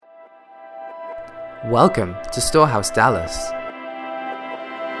Welcome to Storehouse Dallas.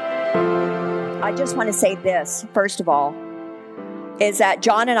 I just want to say this, first of all, is that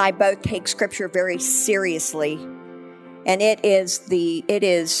John and I both take Scripture very seriously, and it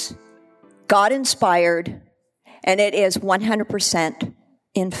is God-inspired, and it is 100%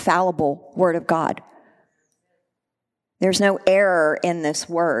 infallible Word of God. There's no error in this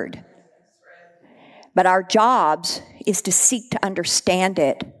Word. But our jobs is to seek to understand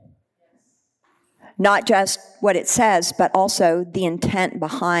it. Not just what it says, but also the intent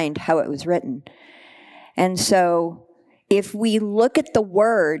behind how it was written. And so if we look at the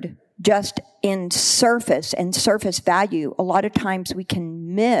word just in surface and surface value, a lot of times we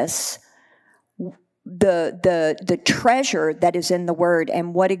can miss the treasure that is in the word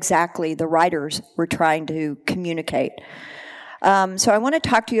and what exactly the writers were trying to communicate. So I want to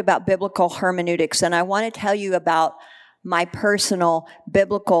talk to you about biblical hermeneutics, and I want to tell you about my personal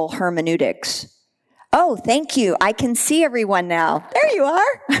biblical hermeneutics. Oh, thank you. I can see everyone now. There you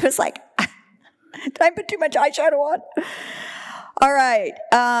are. I was like, did I put too much eyeshadow on? All right.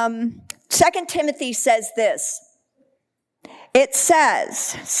 2 Timothy says this. It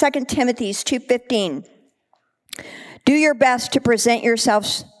says, 2 Timothy 2:15, do your best to present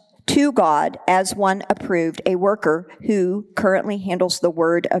yourselves to God as one approved, a worker who currently handles the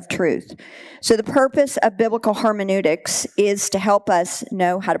word of truth. So the purpose of biblical hermeneutics is to help us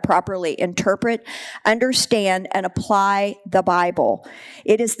know how to properly interpret, understand, and apply the Bible.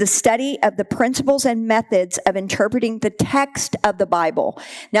 It is the study of the principles and methods of interpreting the text of the Bible.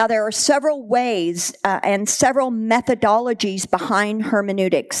 Now, there are several ways and several methodologies behind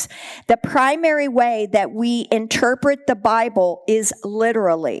hermeneutics. The primary way that we interpret the Bible is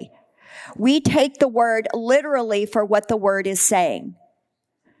literally. We take the word literally for what the word is saying.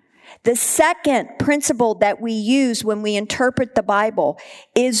 The second principle that we use when we interpret the Bible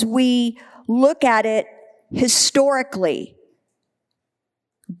is we look at it historically,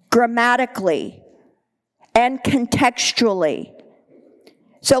 grammatically, and contextually.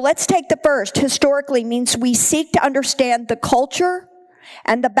 So let's take the first. Historically means we seek to understand the culture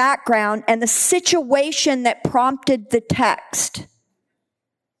and the background and the situation that prompted the text.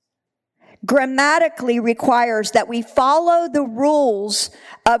 Grammatically requires that we follow the rules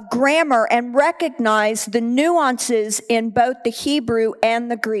of grammar and recognize the nuances in both the Hebrew and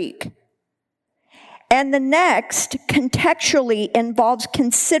the Greek. And the next, contextually, involves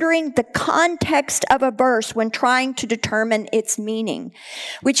considering the context of a verse when trying to determine its meaning,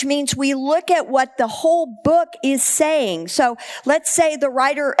 which means we look at what the whole book is saying. So let's say the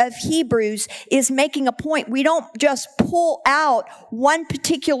writer of Hebrews is making a point. We don't just pull out one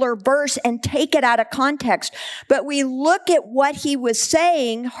particular verse and take it out of context, but we look at what he was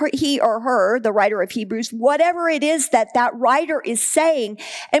saying, he or her, the writer of Hebrews, whatever it is that that writer is saying,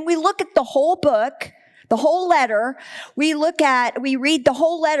 and we look at the whole book, the whole letter. We read the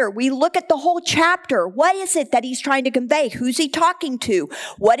whole letter. We look at the whole chapter. What is it that he's trying to convey? Who's he talking to?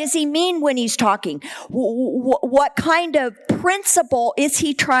 What does he mean when he's talking? What kind of principle is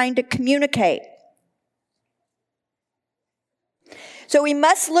he trying to communicate? So we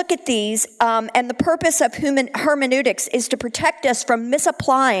must look at these, and the purpose of hermeneutics is to protect us from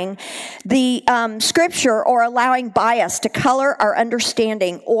misapplying the scripture or allowing bias to color our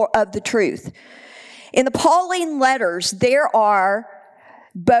understanding of the truth. In the Pauline letters, there are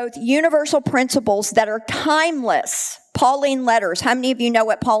both universal principles that are timeless. Pauline letters. How many of you know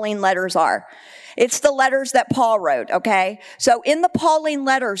what Pauline letters are? It's the letters that Paul wrote, okay? So in the Pauline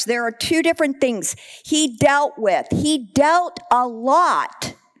letters, there are two different things he dealt with. He dealt a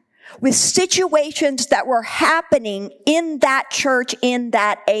lot with situations that were happening in that church, in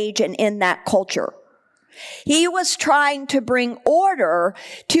that age, and in that culture. He was trying to bring order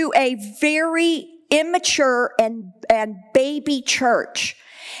to a very immature and baby church.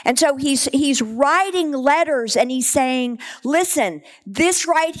 And so he's writing letters and he's saying, listen, this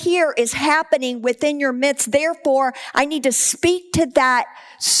right here is happening within your midst. Therefore, I need to speak to that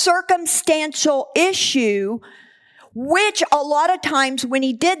circumstantial issue, which a lot of times when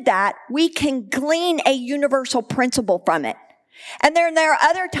he did that, we can glean a universal principle from it. And then there are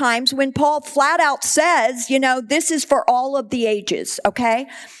other times when Paul flat out says, this is for all of the ages, okay?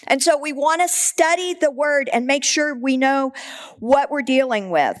 And so we want to study the word and make sure we know what we're dealing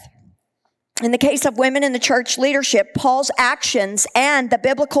with. In the case of women in the church leadership, Paul's actions and the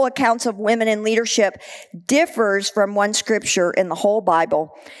biblical accounts of women in leadership differs from one scripture in the whole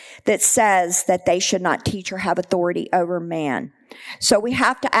Bible that says that they should not teach or have authority over man. So we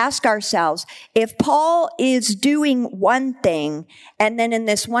have to ask ourselves, if Paul is doing one thing, and then in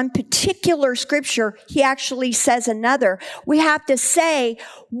this one particular scripture, he actually says another, we have to say,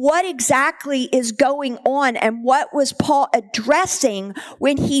 what exactly is going on, and what was Paul addressing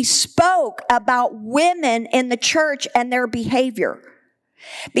when he spoke about women in the church and their behavior?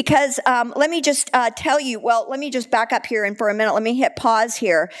 Because let me just tell you, let me just back up here and for a minute, let me hit pause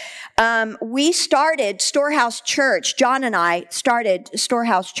here. We started Storehouse Church. John and I started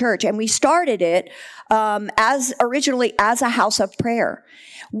Storehouse Church, and we started it originally as a house of prayer.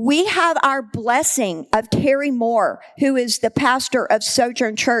 We have our blessing of Terry Moore, who is the pastor of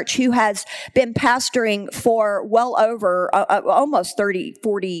Sojourn Church, who has been pastoring for well over almost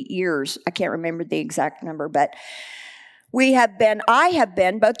 40 years. I can't remember the exact number, but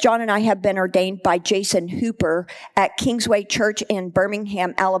both John and I have been ordained by Jason Hooper at Kingsway Church in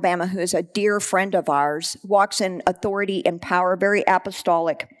Birmingham, Alabama, who is a dear friend of ours, walks in authority and power, very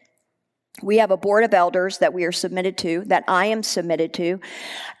apostolic. We have a board of elders that we are submitted to, that I am submitted to,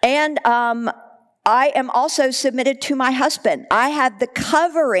 and I am also submitted to my husband. I have the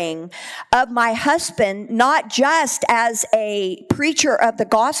covering of my husband, not just as a preacher of the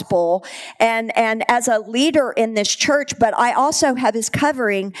gospel and as a leader in this church, but I also have his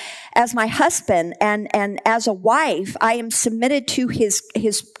covering as my husband and as a wife. I am submitted to his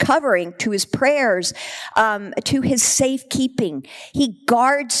covering, to his prayers, to his safekeeping. He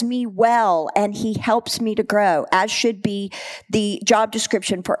guards me well and he helps me to grow, as should be the job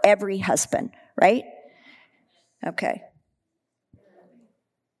description for every husband. Right? Okay.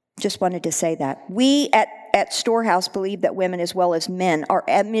 Just wanted to say that. We at Storehouse believe that women as well as men are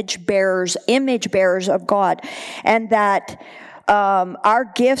image bearers of God, and that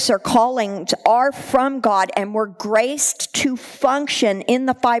our gifts or callings are from God, and we're graced to function in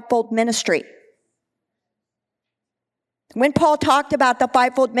the fivefold ministry. When Paul talked about the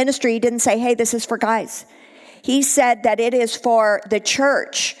fivefold ministry, he didn't say, hey, this is for guys. He said that it is for the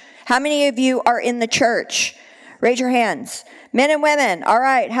church. How many of you are in the church? Raise your hands. Men and women. All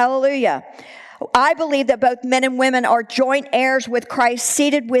right. Hallelujah. I believe that both men and women are joint heirs with Christ,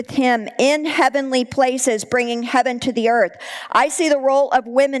 seated with him in heavenly places, bringing heaven to the earth. I see the role of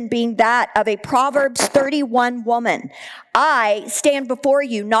women being that of a Proverbs 31 woman. I stand before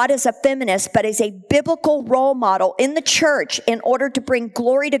you not as a feminist, but as a biblical role model in the church in order to bring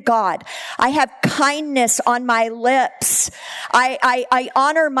glory to God. I have kindness on my lips. I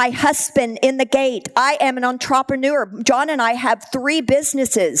honor my husband in the gate. I am an entrepreneur. John and I have 3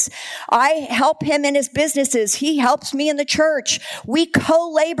 businesses. I help him in his businesses. He helps me in the church. We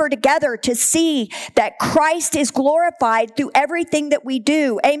co-labor together to see that Christ is glorified through everything that we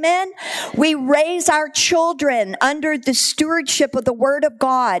do. Amen? We raise our children under the stewardship of the Word of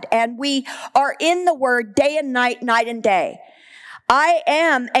God, and we are in the Word day and night, night and day. I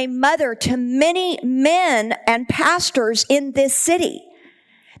am a mother to many men and pastors in this city.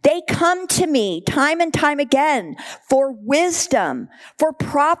 They come to me time and time again for wisdom, for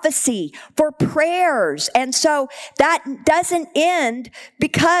prophecy, for prayers. And so that doesn't end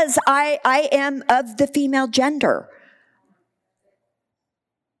because I am of the female gender.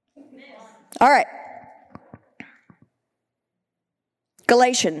 All right.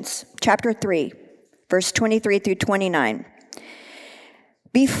 Galatians chapter 3, verse 23 through 29.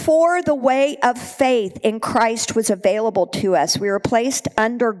 Before the way of faith in Christ was available to us, we were placed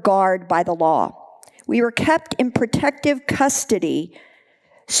under guard by the law. We were kept in protective custody,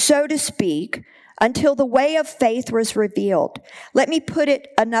 so to speak, until the way of faith was revealed. Let me put it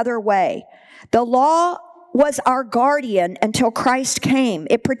another way. The law was our guardian until Christ came.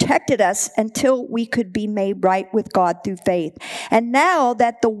 It protected us until we could be made right with God through faith. And now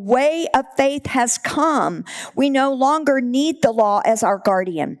that the way of faith has come, we no longer need the law as our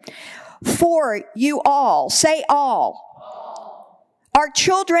guardian. For you all, say all, are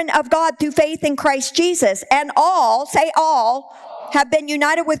children of God through faith in Christ Jesus. And all, say all, have been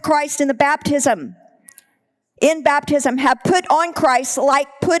united with Christ in the baptism. In baptism, have put on Christ like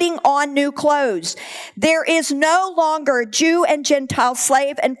putting on new clothes. There is no longer Jew and Gentile,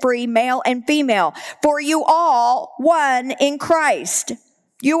 slave and free, male and female, for you all one in Christ.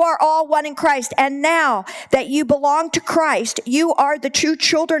 You are all one in Christ. And now that you belong to Christ, you are the true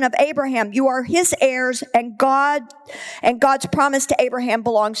children of Abraham. You are his heirs, and God's promise to Abraham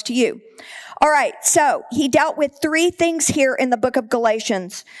belongs to you. All right, so he dealt with 3 things here in the book of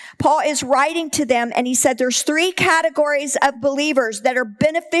Galatians. Paul is writing to them, and he said there's 3 categories of believers that are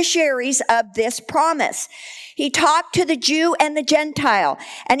beneficiaries of this promise. He talked to the Jew and the Gentile,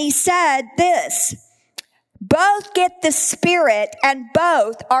 and he said this: both get the Spirit and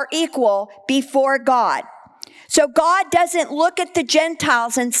both are equal before God. So God doesn't look at the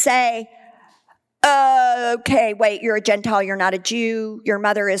Gentiles and say, okay, wait, you're a Gentile, you're not a Jew, your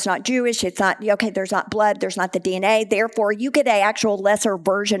mother is not Jewish, it's not, okay, there's not blood, there's not the DNA, therefore you get an actual lesser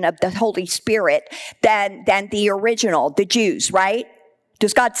version of the Holy Spirit than the original, the Jews, right?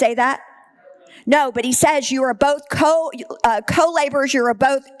 Does God say that? No, but he says you are both co-laborers, you are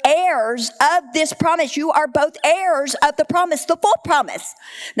both heirs of this promise. You are both heirs of the promise, the full promise.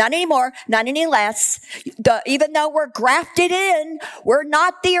 Not anymore, not any less. Even though we're grafted in, we're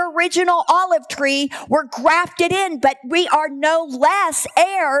not the original olive tree, we're grafted in, but we are no less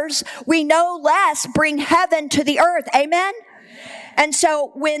heirs. We no less bring heaven to the earth. Amen? And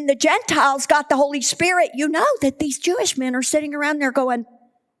so when the Gentiles got the Holy Spirit, you know that these Jewish men are sitting around there going,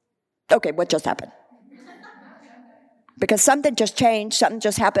 okay, what just happened? Because something just changed, something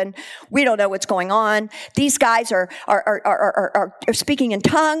just happened. We don't know what's going on. These guys are speaking in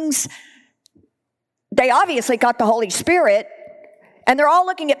tongues. They obviously got the Holy Spirit, and they're all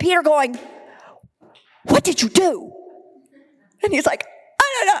looking at Peter going, what did you do? And he's like,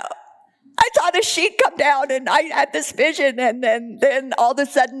 I don't know. I saw the sheet come down and I had this vision, and then all of a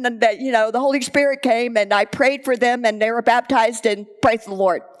sudden, the Holy Spirit came and I prayed for them and they were baptized, and praise the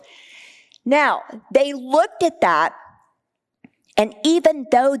Lord. Now, they looked at that, and even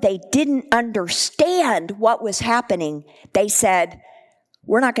though they didn't understand what was happening, they said,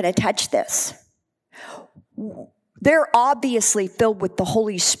 we're not going to touch this. They're obviously filled with the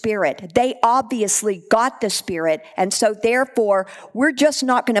Holy Spirit. They obviously got the Spirit, and so therefore, we're just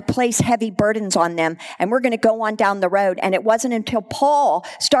not going to place heavy burdens on them, and we're going to go on down the road. And it wasn't until Paul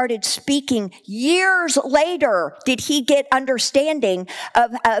started speaking years later did he get understanding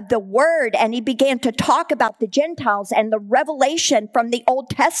of the Word, and he began to talk about the Gentiles and the revelation from the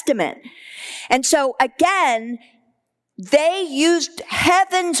Old Testament. And so again, they used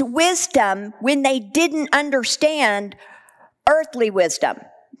heaven's wisdom when they didn't understand earthly wisdom.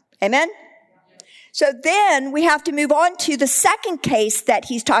 Amen? So then we have to move on to the second case that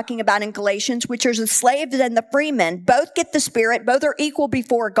he's talking about in Galatians, which are the slaves and the freemen. Both get the Spirit. Both are equal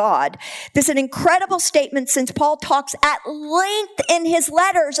before God. This is an incredible statement, since Paul talks at length in his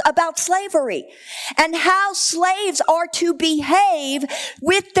letters about slavery and how slaves are to behave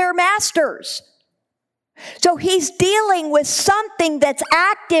with their masters. So he's dealing with something that's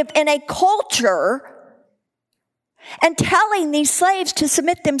active in a culture and telling these slaves to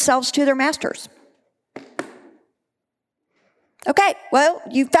submit themselves to their masters. Okay, well,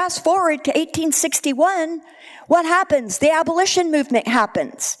 you fast forward to 1861, what happens? The abolition movement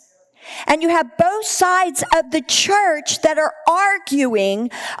happens. And you have both sides of the church that are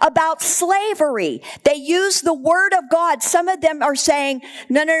arguing about slavery. They use the Word of God. Some of them are saying,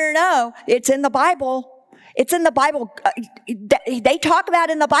 no, it's in the Bible. It's in the Bible. They talk about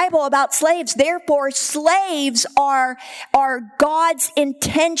in the Bible about slaves. Therefore, slaves are God's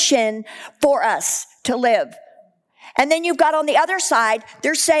intention for us to live. And then you've got on the other side,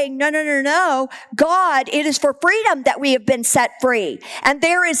 they're saying, no, God, it is for freedom that we have been set free. And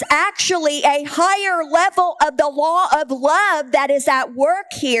there is actually a higher level of the law of love that is at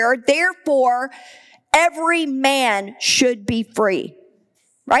work here. Therefore, every man should be free.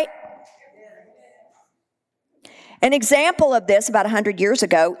 Right? An example of this about 100 years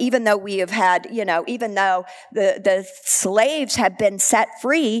ago, even though we have had, even though the slaves have been set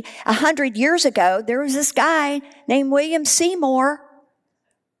free, 100 years ago, there was this guy named William Seymour.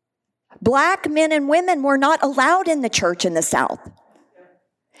 Black men and women were not allowed in the church in the South.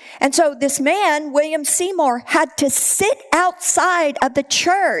 And so this man, William Seymour, had to sit outside of the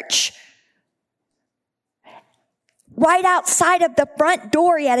church. Right outside of the front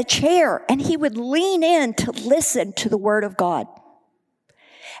door, he had a chair, and he would lean in to listen to the Word of God.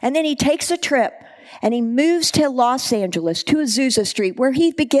 And then he takes a trip, and he moves to Los Angeles, to Azusa Street, where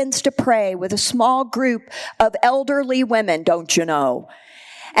he begins to pray with a small group of elderly women, don't you know?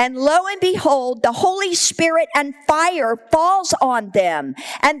 And lo and behold, the Holy Spirit and fire falls on them,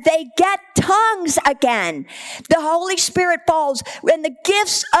 and they get tongues again. The Holy Spirit falls, and the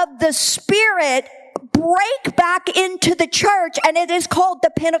gifts of the Spirit break back into the church, and it is called the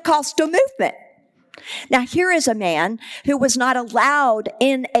Pentecostal movement. Now, here is a man who was not allowed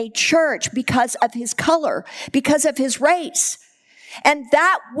in a church because of his color, because of his race. And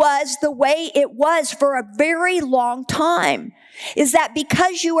that was the way it was for a very long time, is that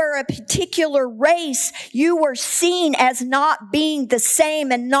because you were a particular race, you were seen as not being the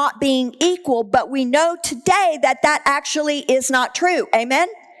same and not being equal. But we know today that that actually is not true. Amen?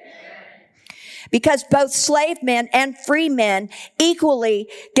 Because both slave men and free men equally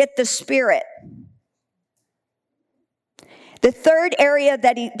get the Spirit. The third area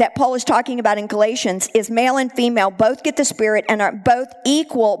that Paul is talking about in Galatians is male and female both get the Spirit and are both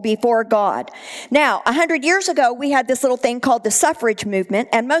equal before God. Now, 100 years ago, we had this little thing called the suffrage movement,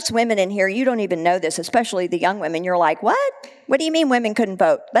 and most women in here, you don't even know this, especially the young women. You're like, what? What do you mean women couldn't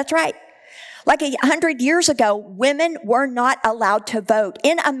vote? That's right. Like 100 years ago, women were not allowed to vote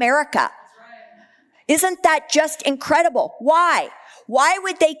in America. Isn't that just incredible? Why? Why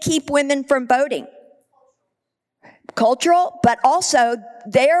would they keep women from voting? Cultural, but also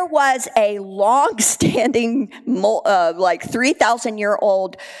there was a long-standing,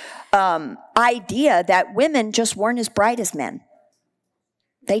 3,000-year-old idea that women just weren't as bright as men.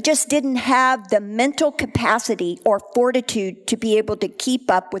 They just didn't have the mental capacity or fortitude to be able to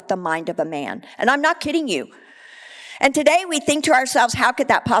keep up with the mind of a man. And I'm not kidding you. And today we think to ourselves, how could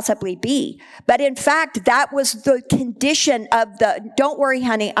that possibly be? But in fact, that was the condition of don't worry,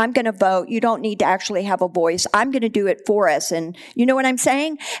 honey, I'm going to vote. You don't need to actually have a voice. I'm going to do it for us. And you know what I'm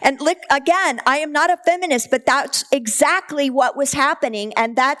saying? And look, again, I am not a feminist, but that's exactly what was happening.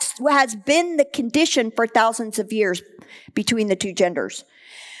 And that's what has been the condition for thousands of years between the two genders.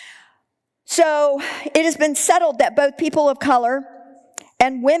 So it has been settled that both people of color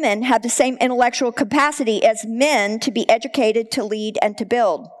and women have the same intellectual capacity as men to be educated, to lead, and to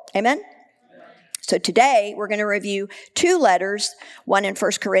build. Amen? So today, we're going to review two letters, one in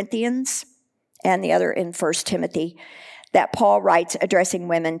 1 Corinthians and the other in 1 Timothy, that Paul writes addressing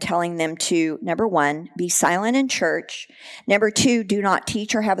women, telling them to, number one, be silent in church. Number two, do not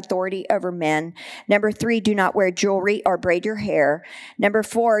teach or have authority over men. Number three, do not wear jewelry or braid your hair. Number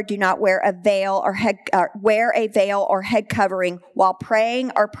four, do not wear a veil or head covering while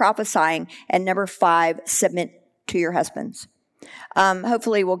praying or prophesying. And number five, submit to your husbands.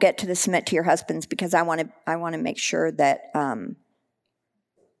 Hopefully we'll get to the submit to your husbands because I want to make sure that,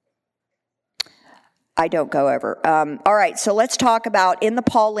 I don't go over. All right, so let's talk about in the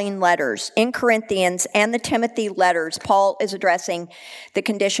Pauline letters, in Corinthians and the Timothy letters, Paul is addressing the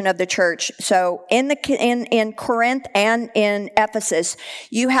condition of the church. So in Corinth and in Ephesus,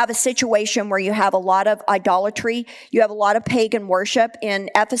 you have a situation where you have a lot of idolatry. You have a lot of pagan worship.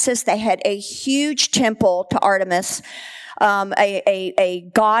 In Ephesus, they had a huge temple to Artemis. A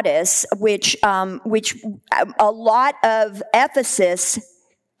goddess, which a lot of Ephesus,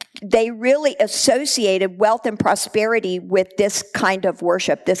 they really associated wealth and prosperity with this kind of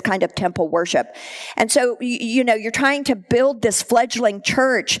worship, this kind of temple worship. And so, you're trying to build this fledgling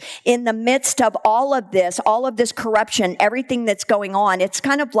church in the midst of all of this corruption, everything that's going on. It's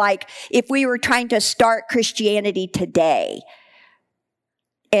kind of like if we were trying to start Christianity today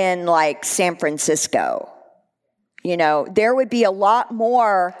in like San Francisco. There would be a lot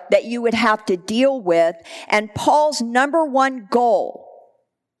more that you would have to deal with. And Paul's number one goal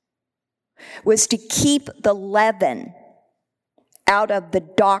was to keep the leaven out of the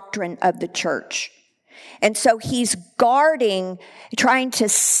doctrine of the church. And so he's guarding, trying to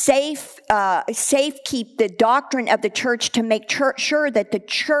safe keep the doctrine of the church to make sure that the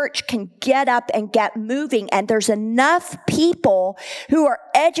church can get up and get moving. And there's enough people who are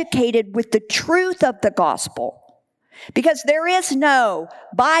educated with the truth of the gospel. Because there is no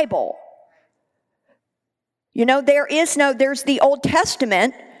Bible. There's the Old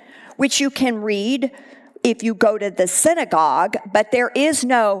Testament, which you can read if you go to the synagogue, but there is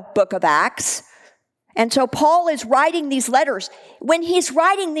no book of Acts. And so Paul is writing these letters. When he's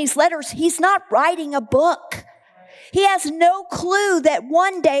writing these letters, he's not writing a book. He has no clue that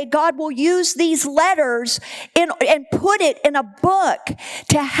one day God will use these letters and put it in a book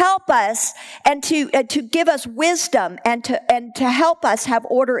to help us and to give us wisdom and to help us have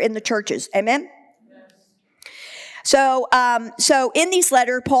order in the churches. Amen? So in these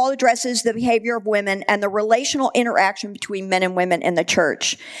letters, Paul addresses the behavior of women and the relational interaction between men and women in the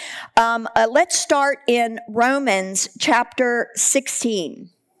church. Let's start in Romans chapter 16.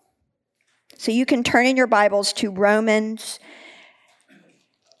 So you can turn in your Bibles to Romans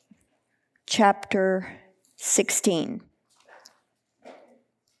chapter 16.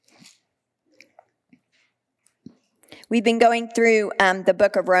 We've been going through the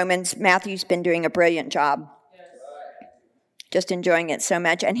book of Romans. Matthew's been doing a brilliant job. Just enjoying it so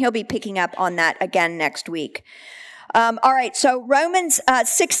much. And he'll be picking up on that again next week. All right, so Romans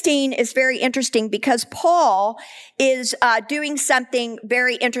 16 is very interesting because Paul is doing something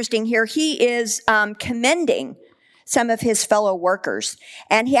very interesting here. He is commending some of his fellow workers.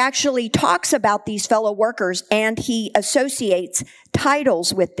 And he actually talks about these fellow workers and he associates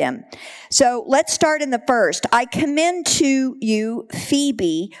titles with them. So let's start in the first. I commend to you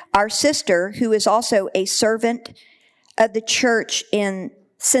Phoebe, our sister, who is also a servant of the church in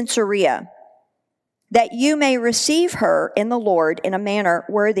Caesarea. that you may receive her in the Lord in a manner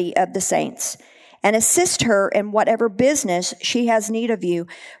worthy of the saints, and assist her in whatever business she has need of you.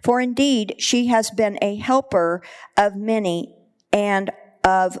 For indeed, she has been a helper of many and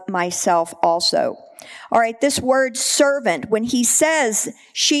of myself also. All right, this word servant, when he says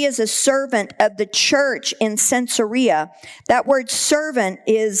she is a servant of the church in Caesarea, that word servant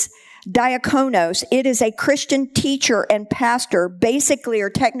is diakonos. It is a Christian teacher and pastor. Basically,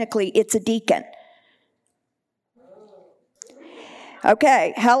 or technically, it's a deacon.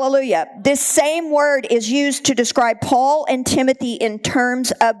 Okay, hallelujah. This same word is used to describe Paul and Timothy in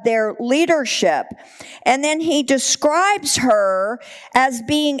terms of their leadership. And then he describes her as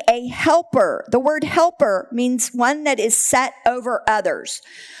being a helper. The word helper means one that is set over others.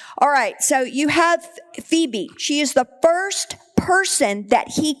 All right, so you have Phoebe. She is the first person that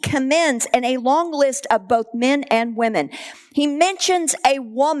he commends in a long list of both men and women. He mentions a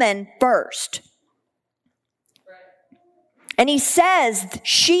woman first. And he says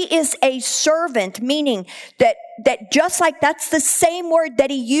she is a servant, meaning that just like that's the same word that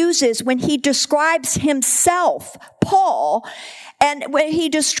he uses when he describes himself, Paul, and when he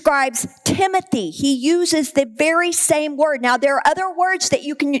describes Timothy, he uses the very same word. Now, there are other words that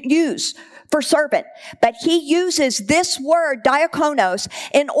you can use for servant, but he uses this word, diakonos,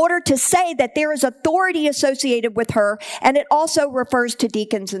 in order to say that there is authority associated with her, and it also refers to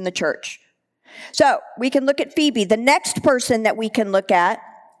deacons in the church. So we can look at Phoebe. The next person that we can look at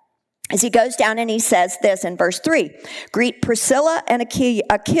is he goes down and he says this in verse 3. Greet Priscilla and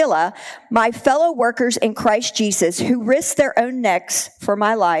Aquila, my fellow workers in Christ Jesus, who risked their own necks for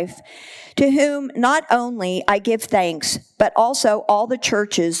my life, to whom not only I give thanks, but also all the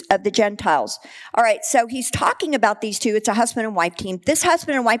churches of the Gentiles. All right, so he's talking about these two. It's a husband and wife team. This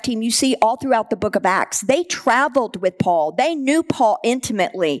husband and wife team you see all throughout the book of Acts. They traveled with Paul. They knew Paul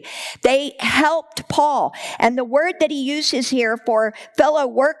intimately. They helped Paul. And the word that he uses here for fellow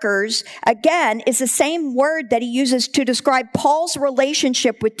workers, again, is the same word that he uses to describe Paul's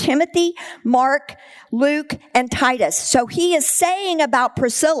relationship with Timothy, Mark, Luke, and Titus. So he is saying about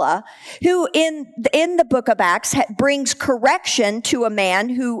Priscilla, who in the book of Acts brings correction to a man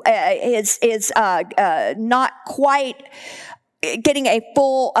who is not quite getting a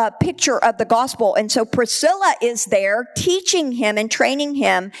full picture of the gospel. And so Priscilla is there teaching him and training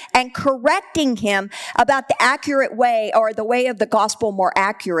him and correcting him about the accurate way, or the way of the gospel more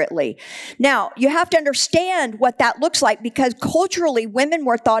accurately. Now, you have to understand what that looks like, because culturally women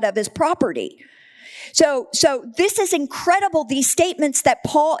were thought of as property. So this is incredible, these statements that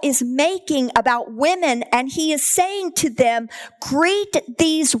Paul is making about women, and he is saying to them, greet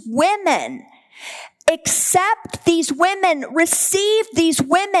these women, accept these women, receive these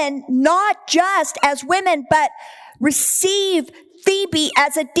women, not just as women, but receive Phoebe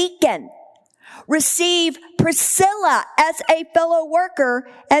as a deacon. Receive Priscilla as a fellow worker.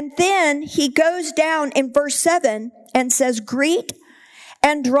 And then he goes down in verse 7 and says, greet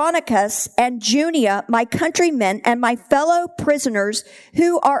Andronicus and Junia, my countrymen and my fellow prisoners,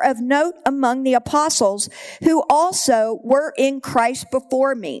 who are of note among the apostles, who also were in Christ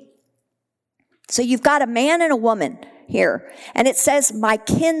before me. So you've got a man and a woman here. And it says, my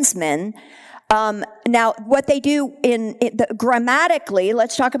kinsmen. Now, what they do grammatically,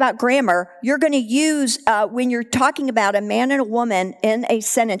 let's talk about grammar. You're going to use, when you're talking about a man and a woman in a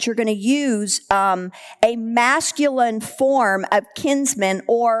sentence, you're going to use a masculine form of kinsman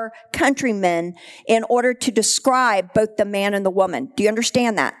or countrymen in order to describe both the man and the woman. Do you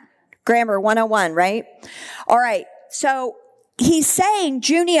understand that? Grammar 101, right? All right. So he's saying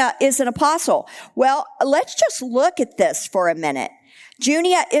Junia is an apostle. Well, let's just look at this for a minute.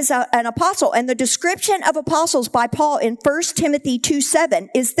 Junia is an apostle, and the description of apostles by Paul in 1 Timothy 2:7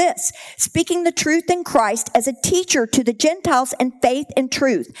 is this: speaking the truth in Christ as a teacher to the Gentiles in faith and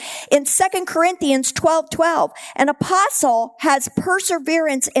truth. In 2 Corinthians 12:12, an apostle has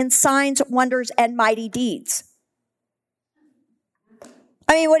perseverance in signs, wonders, and mighty deeds.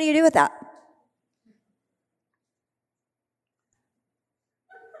 I mean, what do you do with that?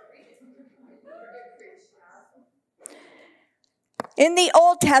 In the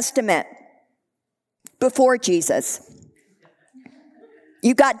Old Testament, before Jesus,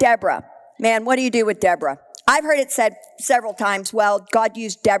 you got Deborah. Man, what do you do with Deborah? I've heard it said several times, well, God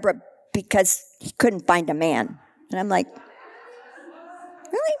used Deborah because he couldn't find a man. And I'm like,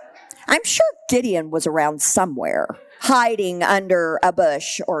 really? I'm sure Gideon was around somewhere, hiding under a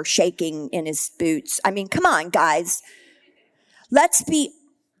bush or shaking in his boots. I mean, come on, guys. Let's be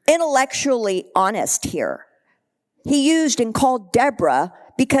intellectually honest here. He used and called Deborah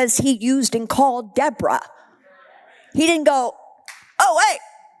because he used and called Deborah. He didn't go, oh, hey,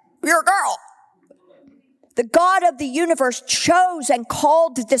 you're a girl. The God of the universe chose and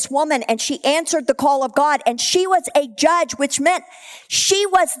called this woman, and she answered the call of God, and she was a judge, which meant she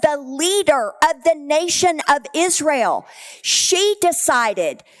was the leader of the nation of Israel. She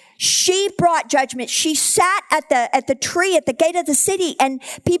decided. She brought judgment. She sat at the tree at the gate of the city, and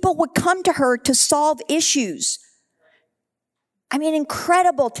people would come to her to solve issues. I mean,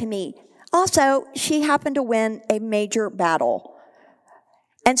 incredible to me. Also, she happened to win a major battle.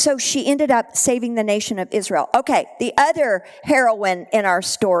 And so she ended up saving the nation of Israel. Okay, the other heroine in our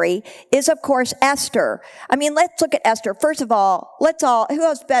story is, of course, Esther. I mean, let's look at Esther. First of all, who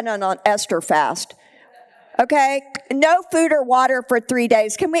else been on Esther fast? Okay, no food or water for 3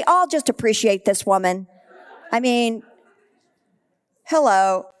 days. Can we all just appreciate this woman? I mean,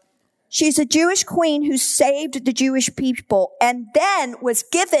 hello. She's a Jewish queen who saved the Jewish people and then was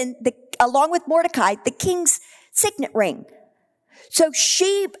given, along with Mordecai, the king's signet ring. So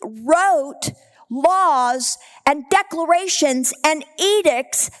she wrote laws and declarations and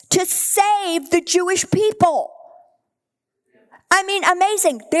edicts to save the Jewish people. I mean,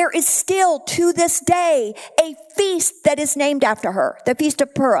 amazing. There is still, to this day, a feast that is named after her, the Feast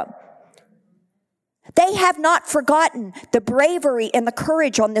of Purim. They have not forgotten the bravery and the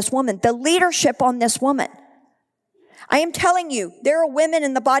courage on this woman, the leadership on this woman. I am telling you, there are women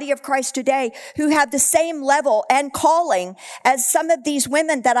in the body of Christ today who have the same level and calling as some of these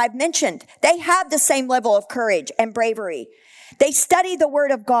women that I've mentioned. They have the same level of courage and bravery. They study the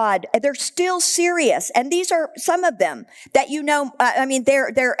Word of God. They're still serious. And these are some of them that you know,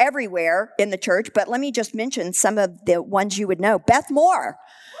 they're everywhere in the church, but let me just mention some of the ones you would know. Beth Moore.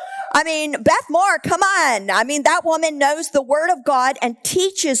 Beth Moore, come on. That woman knows the Word of God and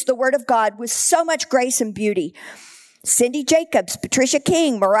teaches the Word of God with so much grace and beauty. Cindy Jacobs, Patricia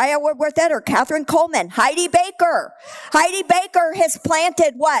King, Mariah Woodworth-Etter, Catherine Coleman, Heidi Baker. Heidi Baker has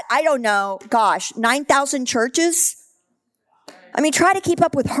planted 9,000 churches? Try to keep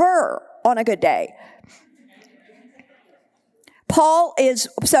up with her on a good day. Paul is,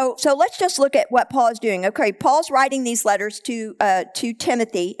 so let's just look at what Paul is doing. Okay, Paul's writing these letters to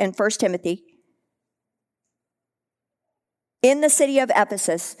Timothy in 1 Timothy in the city of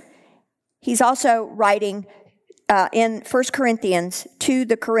Ephesus. He's also writing in 1 Corinthians to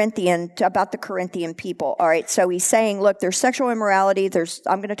the about the Corinthian people. All right, so he's saying, look, there's sexual immorality.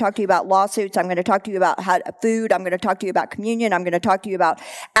 I'm going to talk to you about lawsuits. I'm going to talk to you about food. I'm going to talk to you about communion. I'm going to talk to you about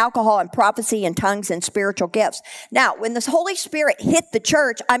alcohol and prophecy and tongues and spiritual gifts. Now, when this Holy Spirit hit the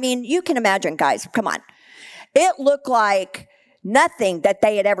church, you can imagine, guys, come on. It looked like nothing that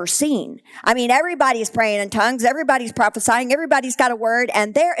they had ever seen. Everybody's praying in tongues. Everybody's prophesying. Everybody's got a word.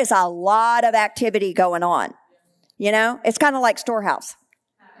 And there is a lot of activity going on. It's kind of like Storehouse.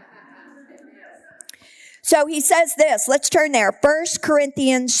 So he says this. Let's turn there. 1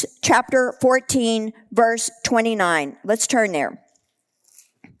 Corinthians chapter 14, verse 29. Let's turn there.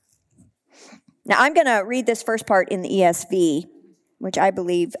 Now, I'm going to read this first part in the ESV, which I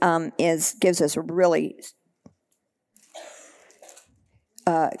believe gives us a really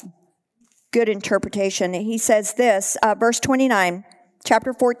good interpretation. He says this, verse 29.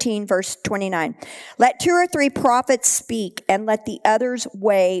 Chapter 14, verse 29. Let 2 or 3 prophets speak, and let the others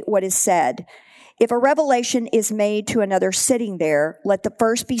weigh what is said. If a revelation is made to another sitting there, let the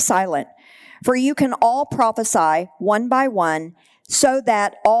first be silent. For you can all prophesy one by one, so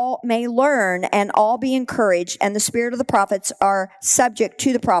that all may learn and all be encouraged, and the spirit of the prophets are subject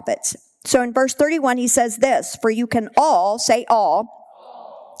to the prophets. So in verse 31, he says this, for you can all, say all,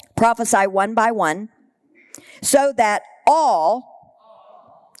 prophesy one by one, so that all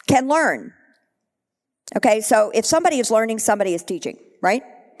can learn. Okay, so if somebody is learning, somebody is teaching, right?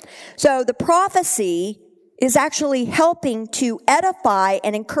 So the prophecy is actually helping to edify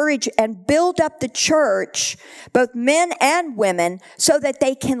and encourage and build up the church, both men and women, so that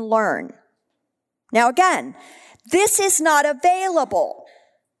they can learn. Now again, this is not available.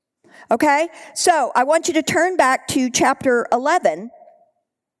 Okay, so I want you to turn back to chapter 11,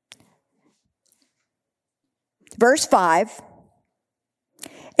 verse 5.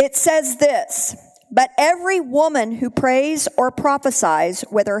 It says this, but every woman who prays or prophesies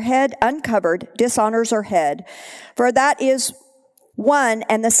with her head uncovered dishonors her head, for that is one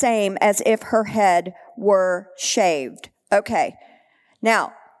and the same as if her head were shaved. Okay,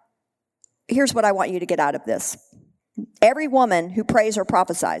 now, here's what I want you to get out of this. Every woman who prays or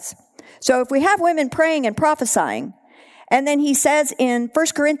prophesies. So if we have women praying and prophesying, and then he says in 1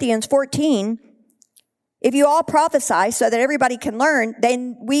 Corinthians 14, if you all prophesy so that everybody can learn,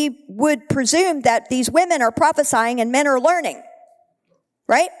 then we would presume that these women are prophesying and men are learning,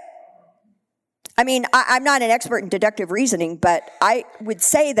 right? I'm not an expert in deductive reasoning, but I would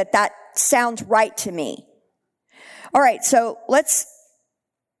say that sounds right to me. All right, so let's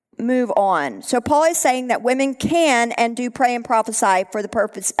move on. So Paul is saying that women can and do pray and prophesy for the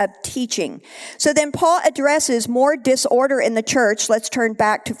purpose of teaching. So then Paul addresses more disorder in the church. Let's turn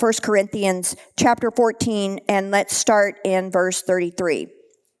back to 1 Corinthians chapter 14, and let's start in verse 33.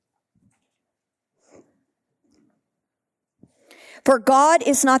 For God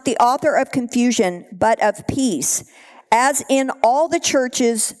is not the author of confusion, but of peace, as in all the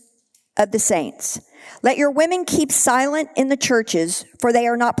churches of the saints. Let your women keep silent in the churches, for they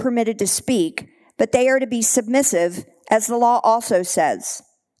are not permitted to speak, but they are to be submissive, as the law also says.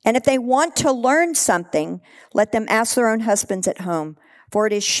 And if they want to learn something, let them ask their own husbands at home, for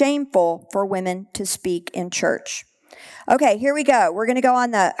it is shameful for women to speak in church. Okay, here we go. We're going to go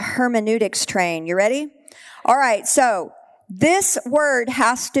on the hermeneutics train. You ready? All right, so this word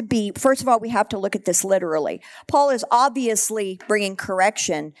has to be, first of all, we have to look at this literally. Paul is obviously bringing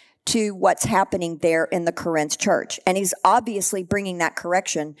correction to what's happening there in the Corinth church. And he's obviously bringing that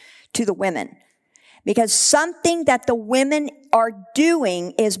correction to the women. Because something that the women are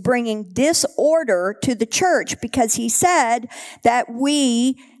doing is bringing disorder to the church. Because he said that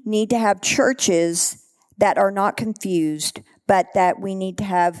we need to have churches that are not confused, but that we need to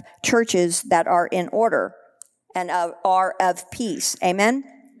have churches that are in order and are of peace. Amen?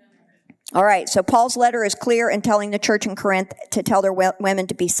 All right, so Paul's letter is clear in telling the church in Corinth to tell their women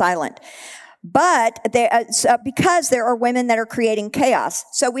to be silent. But because there are women that are creating chaos,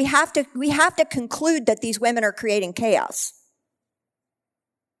 so we have to conclude that these women are creating chaos.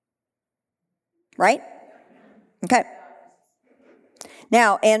 Right? Okay.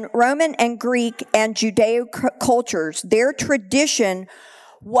 Now, in Roman and Greek and Judeo cultures, their tradition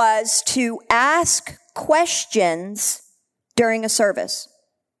was to ask questions during a service.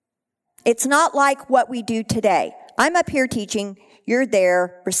 It's not like what we do today. I'm up here teaching, you're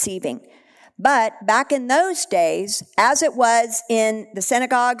there receiving. But back in those days, as it was in the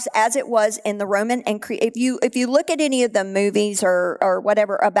synagogues, as it was in the Roman and if you look at any of the movies or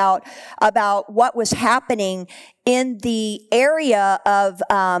whatever about what was happening in the area of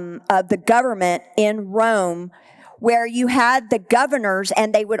the government in Rome, where you had the governors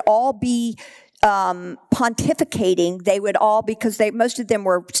and they would all be pontificating, they would all, because most of them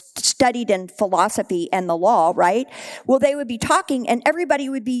were studied in philosophy and the law, right? Well, they would be talking and everybody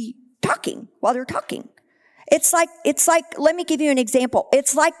would be talking while they're talking. It's like, let me give you an example.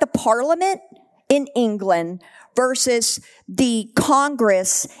 It's like the Parliament in England versus the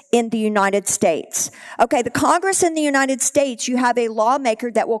Congress in the United States. Okay, the Congress in the United States, you have a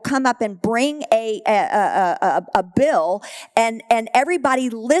lawmaker that will come up and bring a bill, and everybody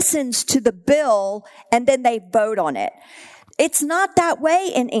listens to the bill, and then they vote on it. It's not that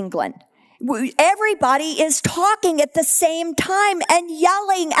way in England. Everybody is talking at the same time and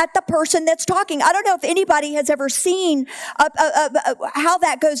yelling at the person that's talking. I don't know if anybody has ever seen how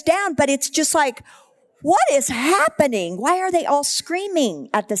that goes down, but it's just like, what is happening? Why are they all screaming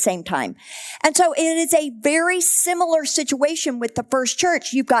at the same time? And so it is a very similar situation with the first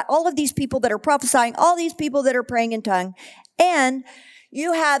church. You've got all of these people that are prophesying, all these people that are praying in tongue, and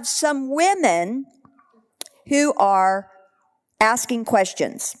you have some women who are asking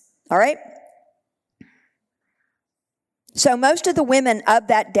questions. All right? So most of the women of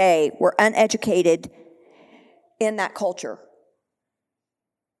that day were uneducated in that culture.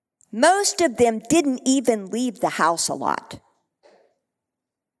 Most of them didn't even leave the house a lot.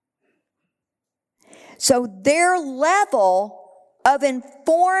 So their level of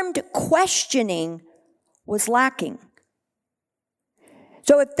informed questioning was lacking.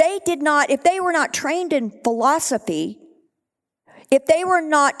 So if they were not trained in philosophy, if they were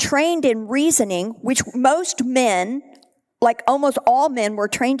not trained in reasoning, which most men, like almost all men, were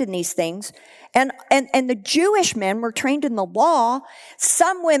trained in these things, and the Jewish men were trained in the law.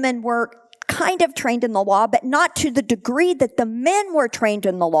 Some women were kind of trained in the law, but not to the degree that the men were trained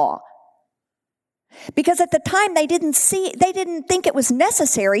in the law. Because at the time they didn't think it was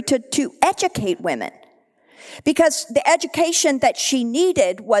necessary to educate women. Because the education that she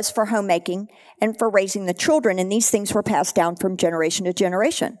needed was for homemaking and for raising the children, and these things were passed down from generation to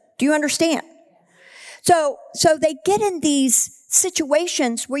generation. Do you understand? So they get in these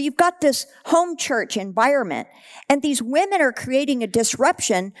situations where you've got this home church environment, and these women are creating a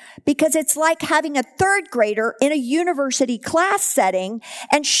disruption because it's like having a third grader in a university class setting,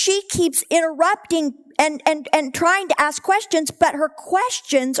 and she keeps interrupting and trying to ask questions, but her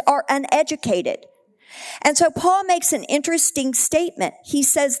questions are uneducated. And so Paul makes an interesting statement. He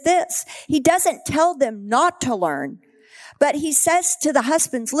says this: he doesn't tell them not to learn, But he says to the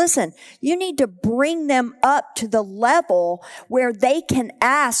husbands, listen, you need to bring them up to the level where they can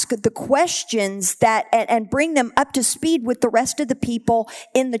ask the questions that, and bring them up to speed with the rest of the people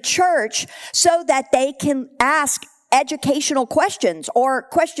in the church so that they can ask educational questions or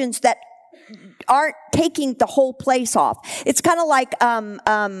questions that aren't taking the whole place off. It's kind of like,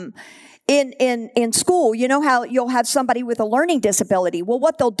 in school, you know how you'll have somebody with a learning disability. Well,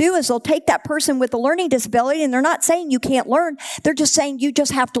 what they'll do is they'll take that person with a learning disability, and they're not saying you can't learn. They're just saying you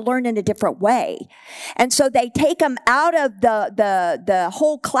just have to learn in a different way. And so they take them out of the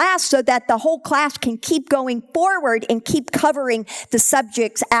whole class so that the whole class can keep going forward and keep covering the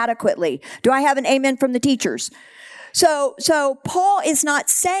subjects adequately. Do I have an amen from the teachers? So Paul is not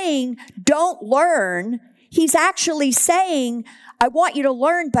saying don't learn. He's actually saying, I want you to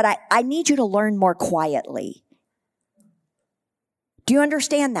learn, but I need you to learn more quietly. Do you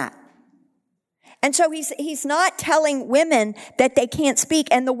understand that? And so he's not telling women that they can't speak.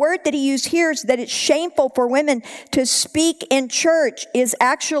 And the word that he used here is that it's shameful for women to speak in church is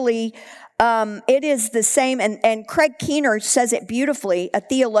actually, it is the same. And Craig Keener says it beautifully, a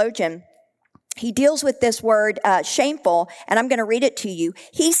theologian. He deals with this word, shameful, and I'm going to read it to you.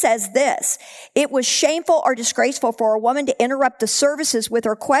 He says this: it was shameful or disgraceful for a woman to interrupt the services with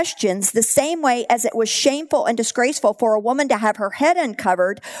her questions the same way as it was shameful and disgraceful for a woman to have her head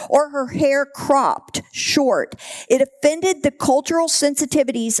uncovered or her hair cropped short. It offended the cultural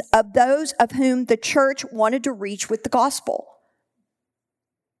sensitivities of those of whom the church wanted to reach with the gospel.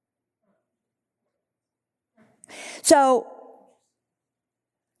 So,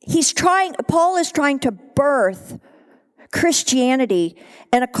 Paul is trying to birth Christianity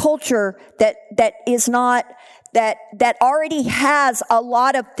in a culture that is not, that already has a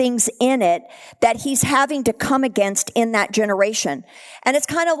lot of things in it that he's having to come against in that generation. And it's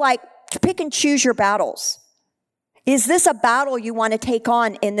kind of like pick and choose your battles. Is this a battle you want to take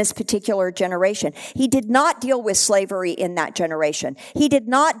on in this particular generation? He did not deal with slavery in that generation. He did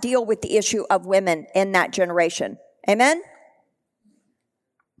not deal with the issue of women in that generation. Amen?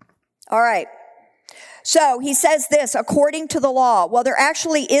 All right. So he says this, according to the law. Well, there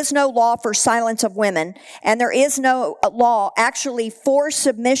actually is no law for silence of women, and there is no law actually for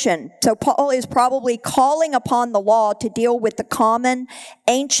submission. So Paul is probably calling upon the law to deal with the common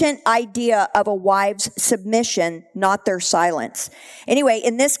ancient idea of a wife's submission, not their silence. Anyway,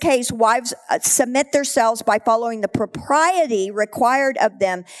 in this case, wives submit themselves by following the propriety required of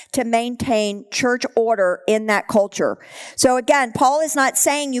them to maintain church order in that culture. So again, Paul is not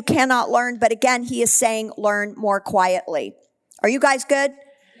saying you cannot learn, but again, he is saying learn more quietly. Are you guys good?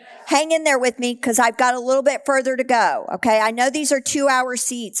 Yes. Hang in there with me because I've got a little bit further to go. Okay. I know these are 2-hour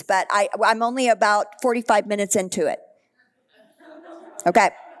seats, but I'm only about 45 minutes into it.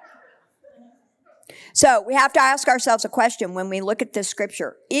 Okay. So we have to ask ourselves a question when we look at this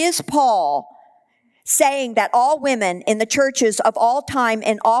scripture. Is Paul saying that all women in the churches of all time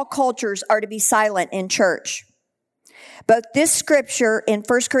and all cultures are to be silent in church? Both this scripture in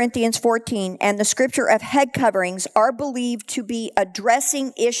 1 Corinthians 14 and the scripture of head coverings are believed to be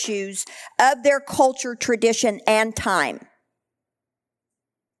addressing issues of their culture, tradition, and time.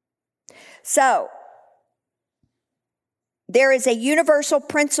 So, there is a universal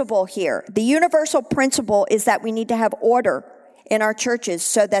principle here. The universal principle is that we need to have order in our churches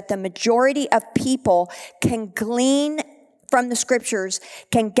so that the majority of people can glean from the scriptures,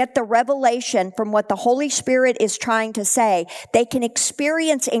 can get the revelation from what the Holy Spirit is trying to say. They can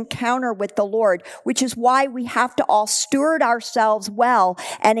experience encounter with the Lord, which is why we have to all steward ourselves well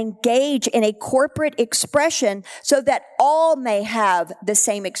and engage in a corporate expression so that all may have the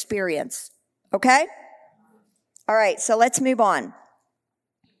same experience. Okay? All right, so let's move on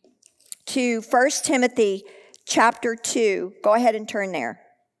to 1 Timothy chapter 2. Go ahead and turn there.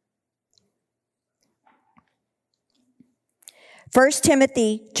 1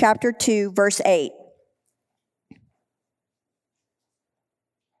 Timothy chapter 2, verse 8.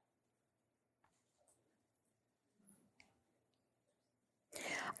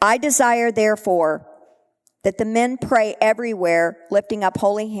 I desire, therefore, that the men pray everywhere, lifting up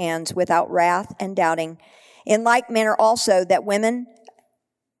holy hands without wrath and doubting. In like manner also that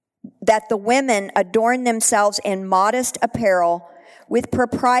the women adorn themselves in modest apparel, with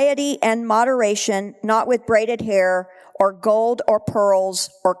propriety and moderation, not with braided hair, or gold or pearls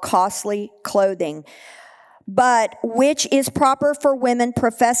or costly clothing, but which is proper for women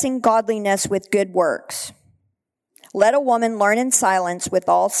professing godliness with good works. Let a woman learn in silence with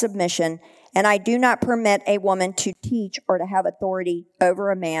all submission, and I do not permit a woman to teach or to have authority over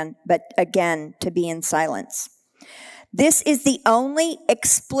a man, but again, to be in silence. This is the only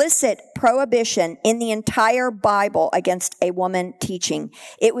explicit prohibition in the entire Bible against a woman teaching.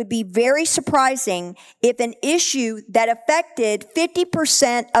 It would be very surprising if an issue that affected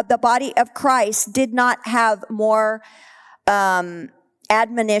 50% of the body of Christ did not have more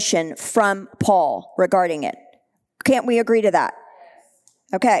admonition from Paul regarding it. Can't we agree to that?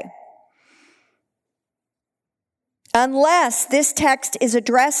 Okay. Unless this text is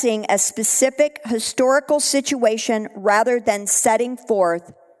addressing a specific historical situation rather than setting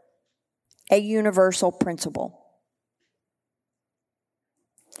forth a universal principle.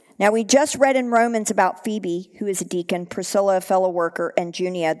 Now, we just read in Romans about Phoebe, who is a deacon, Priscilla, a fellow worker, and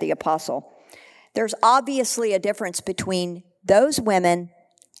Junia, the apostle. There's obviously a difference between those women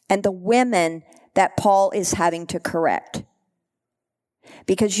and the women that Paul is having to correct.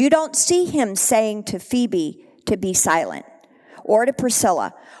 Because you don't see him saying to Phoebe to be silent, or to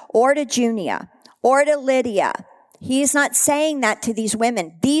Priscilla, or to Junia, or to Lydia. He's not saying that to these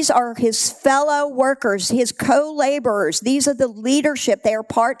women. These are his fellow workers, his co-laborers. These are the leadership. They are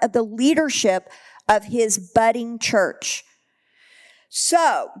part of the leadership of his budding church.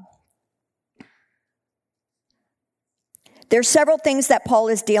 So, there's several things that Paul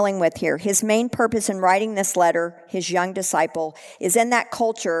is dealing with here. His main purpose in writing this letter, his young disciple, is in that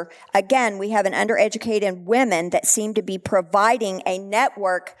culture. Again, we have an undereducated women that seem to be providing a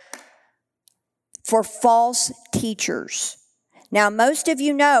network for false teachers. Now, most of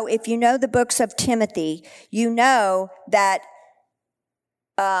you know, if you know the books of Timothy, you know that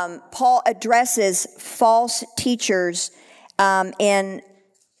Paul addresses false teachers hold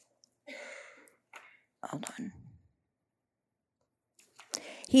on.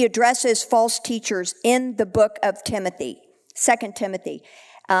 He addresses false teachers in the book of Timothy, 2 Timothy.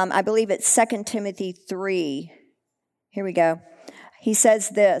 I believe it's 2 Timothy 3. Here we go. He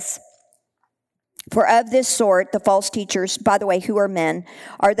says this, "For of this sort, the false teachers, by the way, who are men,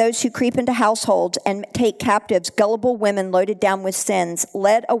 are those who creep into households and take captives gullible women loaded down with sins,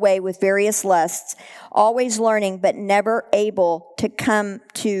 led away with various lusts, always learning but never able to come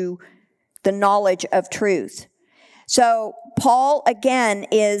to the knowledge of truth." So Paul, again,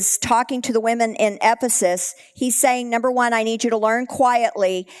 is talking to the women in Ephesus. He's saying, number one, I need you to learn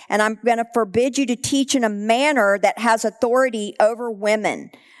quietly, and I'm going to forbid you to teach in a manner that has authority over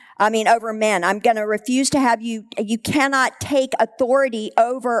over men. I'm going to refuse to have you cannot take authority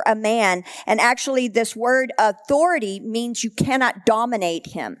over a man. And actually, this word authority means you cannot dominate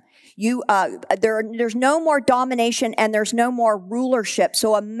him. There's no more domination and there's no more rulership.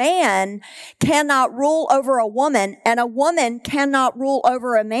 So a man cannot rule over a woman and a woman cannot rule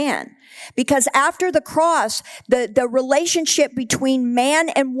over a man. Because after the cross, the relationship between man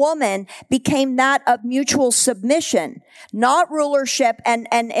and woman became that of mutual submission, not rulership. And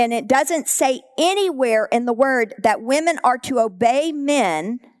it doesn't say anywhere in the word that women are to obey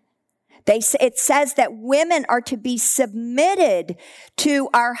men. It says that women are to be submitted to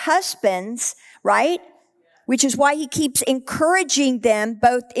our husbands, right? Which is why he keeps encouraging them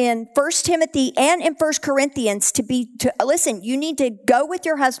both in 1 Timothy and in 1 Corinthians to listen, you need to go with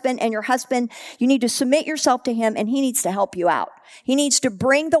your husband, and your husband, you need to submit yourself to him, and he needs to help you out. He needs to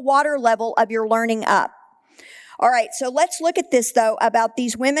bring the water level of your learning up. All right, so let's look at this, though, about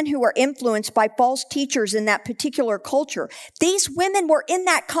these women who were influenced by false teachers in that particular culture. These women were in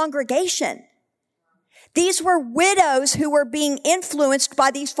that congregation. These were widows who were being influenced by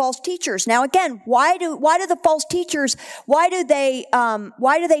these false teachers. Now, again, why do the false teachers, why do they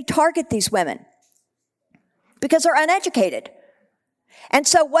target these women? Because they're uneducated. And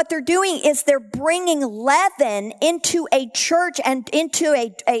so what they're doing is they're bringing leaven into a church and into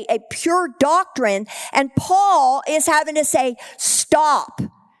a pure doctrine. And Paul is having to say, stop.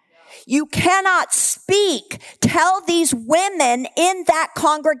 You cannot speak. Tell these women in that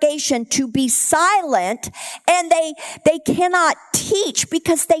congregation to be silent. And they cannot teach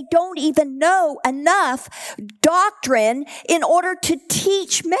because they don't even know enough doctrine in order to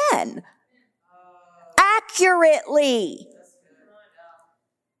teach men accurately.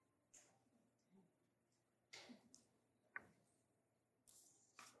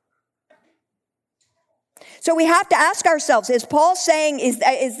 So we have to ask ourselves, is Paul saying, is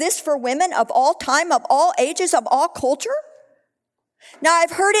this for women of all time, of all ages, of all culture? Now,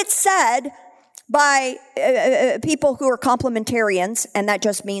 I've heard it said by people who are complementarians, and that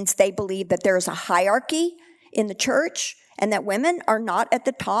just means they believe that there is a hierarchy in the church and that women are not at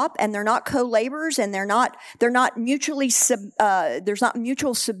the top and they're not co-laborers and they're not mutually, there's not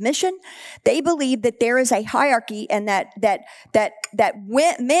mutual submission. They believe that there is a hierarchy and that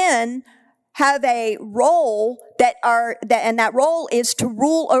men have a role and that role is to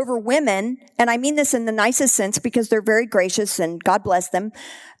rule over women. And I mean this in the nicest sense because they're very gracious and God bless them.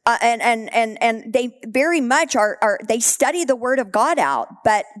 And they very much they study the word of God out,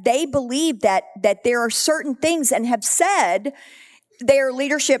 but they believe that there are certain things and have said they're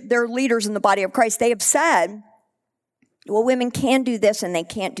leaders in the body of Christ. They have said, well, women can do this and they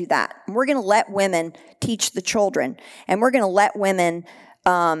can't do that. And we're going to let women teach the children, and we're going to let women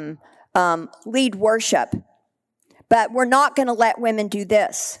lead worship, but we're not going to let women do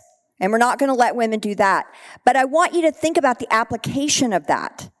this, and we're not going to let women do that. But I want you to think about the application of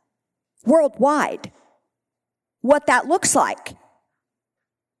that worldwide, what that looks like.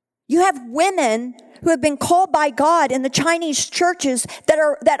 You have women who have been called by God in the Chinese churches that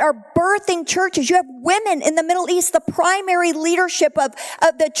are birthing churches. You have women in the Middle East. The primary leadership of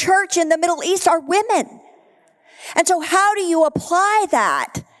the church in the Middle East are women. And so how do you apply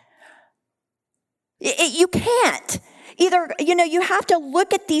that? You can't. Either, you have to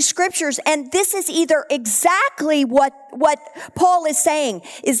look at these scriptures, and this is either exactly what Paul is saying,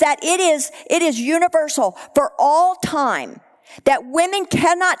 is that it is universal for all time, that women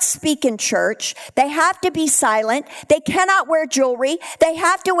cannot speak in church. They have to be silent. They cannot wear jewelry. They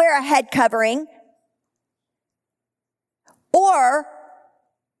have to wear a head covering. Or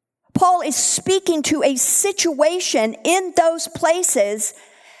Paul is speaking to a situation in those places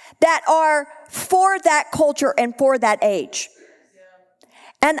that are for that culture and for that age.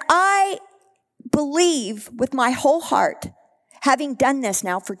 And I believe with my whole heart, having done this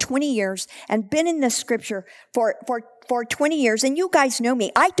now for 20 years and been in this scripture for 20 years, and you guys know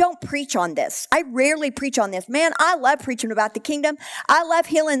me, I don't preach on this. I rarely preach on this. Man, I love preaching about the kingdom. I love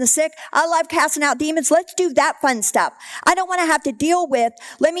healing the sick. I love casting out demons. Let's do that fun stuff. I don't want to have to deal with,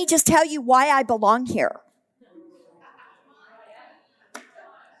 let me just tell you why I belong here.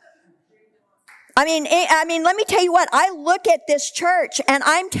 I mean, let me tell you what, I look at this church and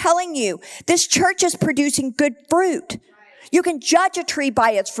I'm telling you, this church is producing good fruit. You can judge a tree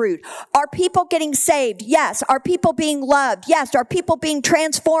by its fruit. Are people getting saved? Yes. Are people being loved? Yes. Are people being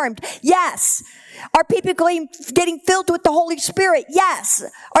transformed? Yes. Are people getting filled with the Holy Spirit? Yes.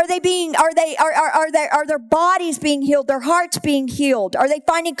 Are their bodies being healed? Their hearts being healed? Are they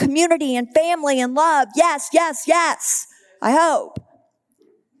finding community and family and love? Yes, yes, yes. I hope.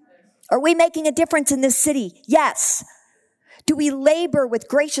 Are we making a difference in this city? Yes. Do we labor with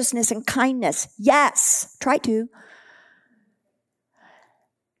graciousness and kindness? Yes. Try to.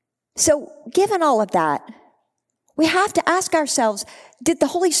 So, given all of that, we have to ask ourselves, did the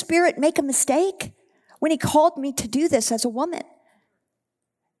Holy Spirit make a mistake when he called me to do this as a woman?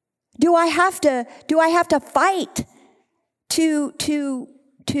 Do I have to fight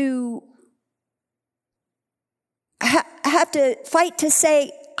have to fight to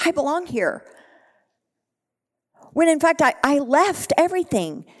say, I belong here? When in fact, I left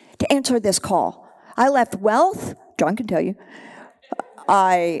everything to answer this call. I left wealth. John can tell you.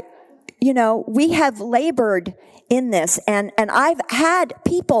 We have labored in this, and I've had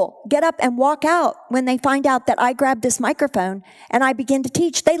people get up and walk out when they find out that I grabbed this microphone and I begin to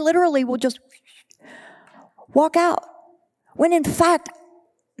teach. They literally will just walk out. When in fact,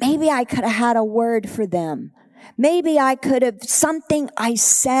 maybe I could have had a word for them. Maybe I could have, something I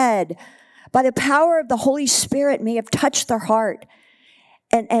said by the power of the Holy Spirit may have touched their heart.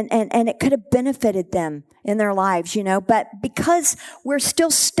 And it could have benefited them in their lives, but because we're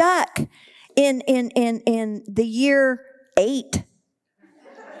still stuck in the year 8,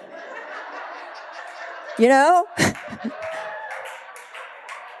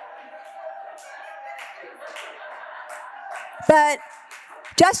 But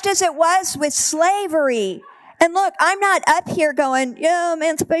just as it was with slavery, and look, I'm not up here going,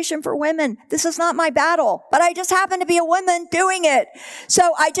 emancipation for women. This is not my battle. But I just happen to be a woman doing it.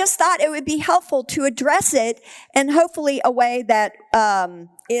 So I just thought it would be helpful to address it, and hopefully a way that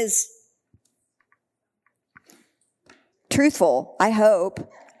is truthful, I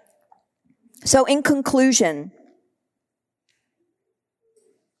hope. So in conclusion,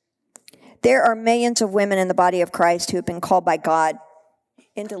 there are millions of women in the body of Christ who have been called by God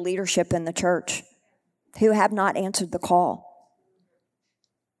into leadership in the church, who have not answered the call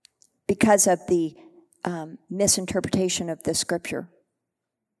because of the misinterpretation of this scripture,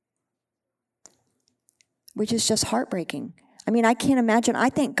 which is just heartbreaking. I mean, I can't imagine. I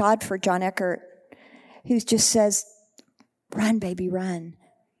thank God for John Eckert, who just says, run, baby, run.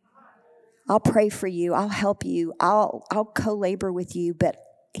 I'll pray for you. I'll help you. I'll co-labor with you. But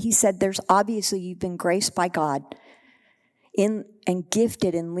he said, there's obviously you've been graced by God and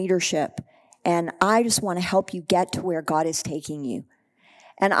gifted in leadership. And I just want to help you get to where God is taking you.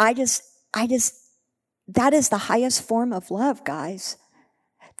 And I just that is the highest form of love, guys.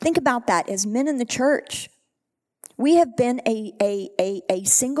 Think about that as men in the church. We have been a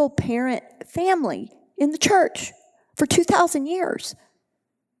single parent family in the church for 2,000 years.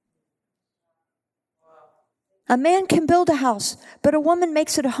 A man can build a house, but a woman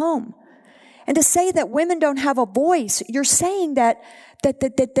makes it a home. And to say that women don't have a voice, you're saying that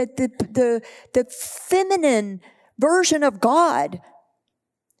the feminine version of God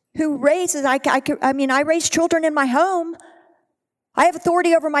who raises, I raise children in my home. I have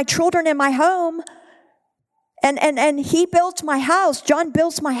authority over my children in my home. And he builds my house. John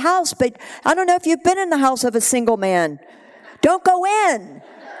builds my house, but I don't know if you've been in the house of a single man. Don't go in.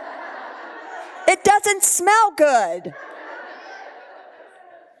 It doesn't smell good.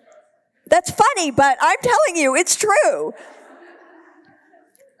 That's funny, but I'm telling you, it's true.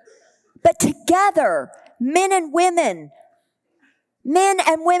 But together, men and women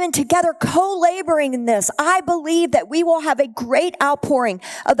together co-laboring in this, I believe that we will have a great outpouring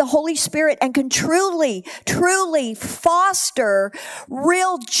of the Holy Spirit and can truly, truly foster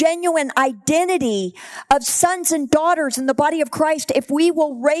real, genuine identity of sons and daughters in the body of Christ if we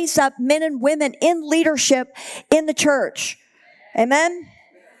will raise up men and women in leadership in the church. Amen?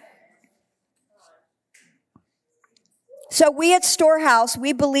 So we at Storehouse,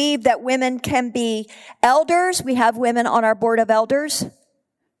 we believe that women can be elders. We have women on our board of elders.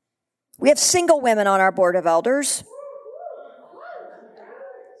 We have single women on our board of elders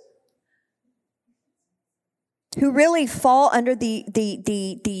who really fall under the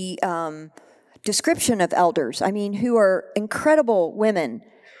description of elders. I mean, who are incredible women,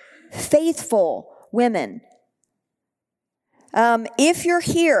 faithful women. If you're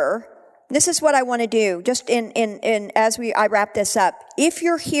here, this is what I want to do, just I wrap this up. If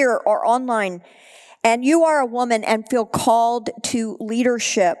you're here or online and you are a woman and feel called to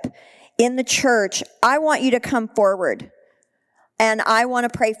leadership in the church, I want you to come forward and I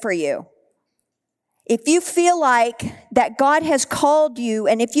want to pray for you. If you feel like that God has called you,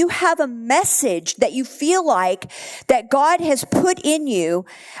 and if you have a message that you feel like that God has put in you,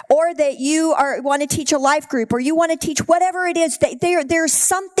 or that you want to teach a life group, or you want to teach whatever it is, that there's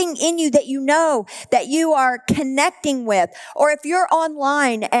something in you that you know that you are connecting with, or if you're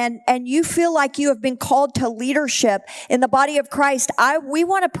online and you feel like you have been called to leadership in the body of Christ, we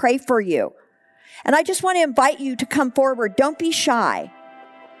want to pray for you. And I just want to invite you to come forward. Don't be shy.